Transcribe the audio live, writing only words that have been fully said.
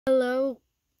Hello,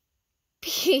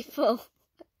 people.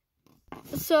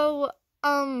 So,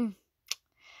 I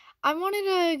wanted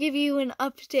to give you an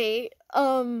update.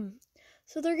 So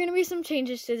there are going to be some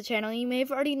changes to the channel. You may have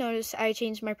already noticed I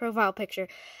changed my profile picture.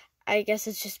 I guess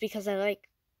it's just because I like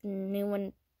the new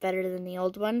one better than the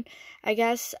old one, I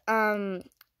guess. And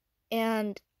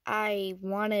I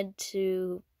wanted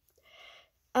to,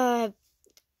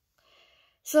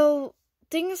 so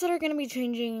things that are going to be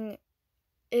changing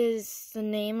is the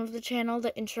name of the channel,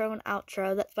 the intro and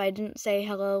outro. That's why I didn't say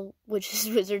hello, witches,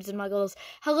 wizards, and muggles.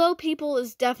 Hello, people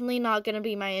is definitely not going to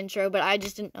be my intro, but I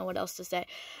just didn't know what else to say.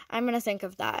 I'm going to think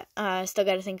of that. Still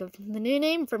got to think of the new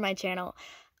name for my channel.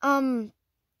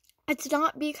 It's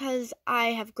not because I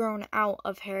have grown out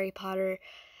of Harry Potter.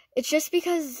 It's just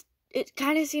because it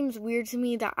kind of seems weird to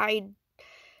me that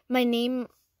my name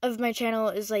of my channel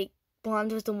is like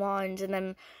Blonde with the Wand, and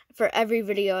then for every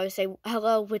video I say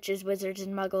hello witches, wizards,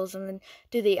 and muggles, and then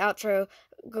do the outro,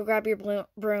 go grab your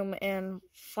broom and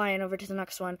fly on over to the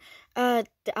next one. The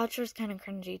outro is kind of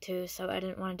cringy too, so I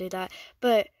didn't want to do that,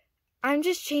 but I'm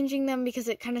just changing them because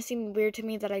it kind of seemed weird to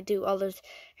me that I do all those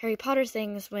Harry Potter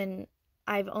things when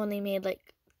I've only made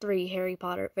like 3 Harry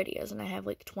Potter videos and I have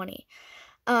like 20.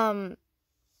 And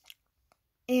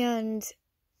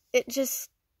it just,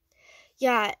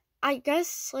 yeah, I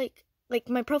guess like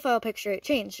my profile picture, it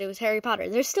changed. It was Harry Potter.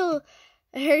 There's still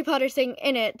a Harry Potter thing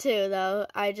in it too, though.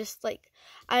 I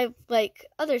like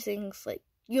other things. Like,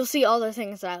 you'll see all the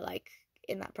things that I like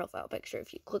in that profile picture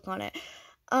if you click on it.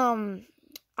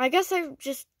 I guess I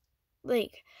just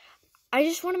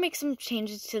want to make some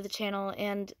changes to the channel,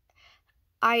 and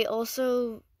I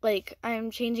also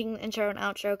I'm changing the intro and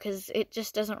outro because it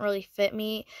just doesn't really fit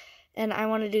me, and I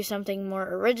want to do something more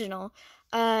original.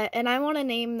 And I want a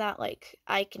name that,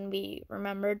 I can be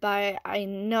remembered by. I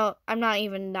know I'm not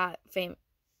even that famous.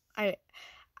 I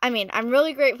mean, I'm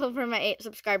really grateful for my 8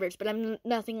 subscribers, but I'm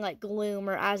nothing like Gloom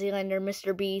or Azzyland or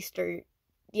Mr. Beast or,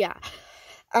 yeah.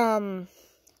 But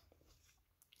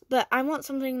I want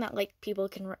something that, people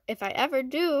can, if I ever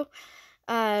do,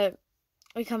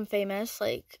 become famous,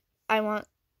 I want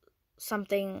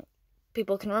something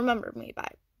people can remember me by,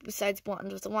 besides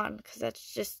Blonde with the Wand, because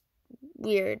that's just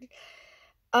weird.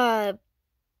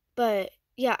 But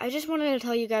yeah, I just wanted to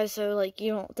tell you guys so,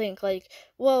 you don't think,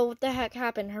 whoa, what the heck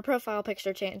happened? Her profile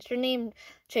picture changed. Her name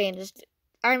changed.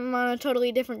 I'm on a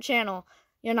totally different channel.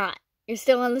 You're not. You're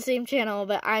still on the same channel,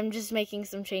 but I'm just making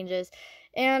some changes.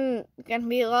 And gonna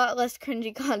be a lot less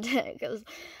cringy content, because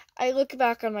I look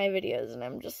back on my videos and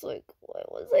I'm just like,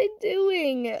 what was I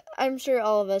doing? I'm sure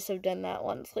all of us have done that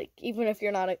once, even if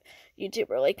you're not a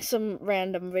YouTuber, some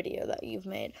random video that you've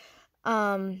made.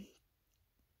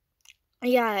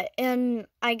 Yeah, and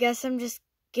I guess I'm just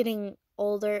getting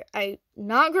older. I'm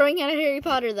not growing out of Harry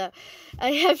Potter, though.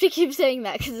 I have to keep saying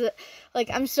that, because,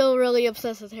 I'm still really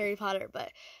obsessed with Harry Potter,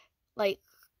 but,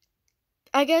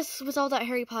 I guess with all that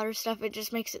Harry Potter stuff, it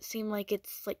just makes it seem like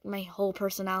it's, my whole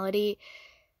personality,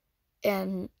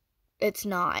 and it's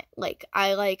not.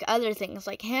 I like other things,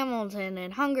 like Hamilton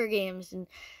and Hunger Games,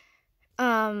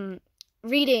 and,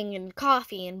 reading and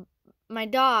coffee and my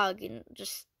dog and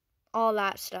just all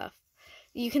that stuff.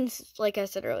 You can, like I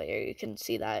said earlier, you can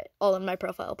see that all in my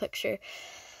profile picture.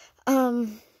 Yeah,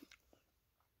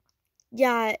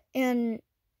 and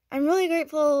I'm really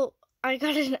grateful. I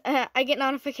get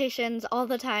notifications all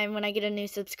the time when I get a new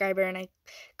subscriber, and I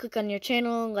click on your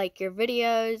channel, like your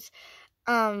videos.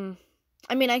 I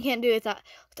mean, I can't do it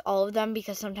with all of them,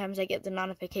 because sometimes I get the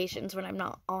notifications when I'm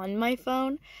not on my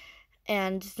phone,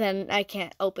 and then I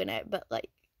can't open it, but,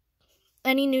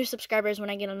 any new subscribers,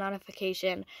 when I get a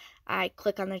notification, I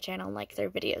click on their channel and like their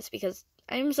videos, because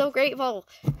I'm so grateful.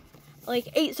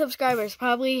 8 subscribers,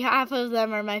 probably half of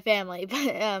them are my family,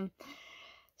 but,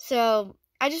 so,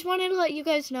 I just wanted to let you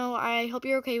guys know, I hope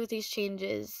you're okay with these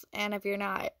changes, and if you're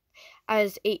not,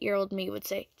 as 8-year-old me would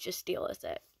say, just deal with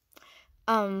it.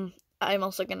 I'm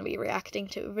also going to be reacting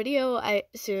to a video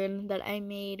soon that I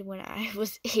made when I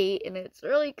was 8, and it's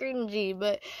really cringy,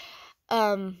 but,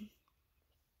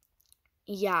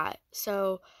 yeah,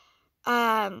 so,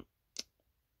 I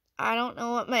don't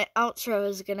know what my outro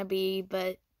is gonna be,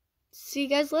 but see you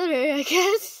guys later, I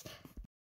guess.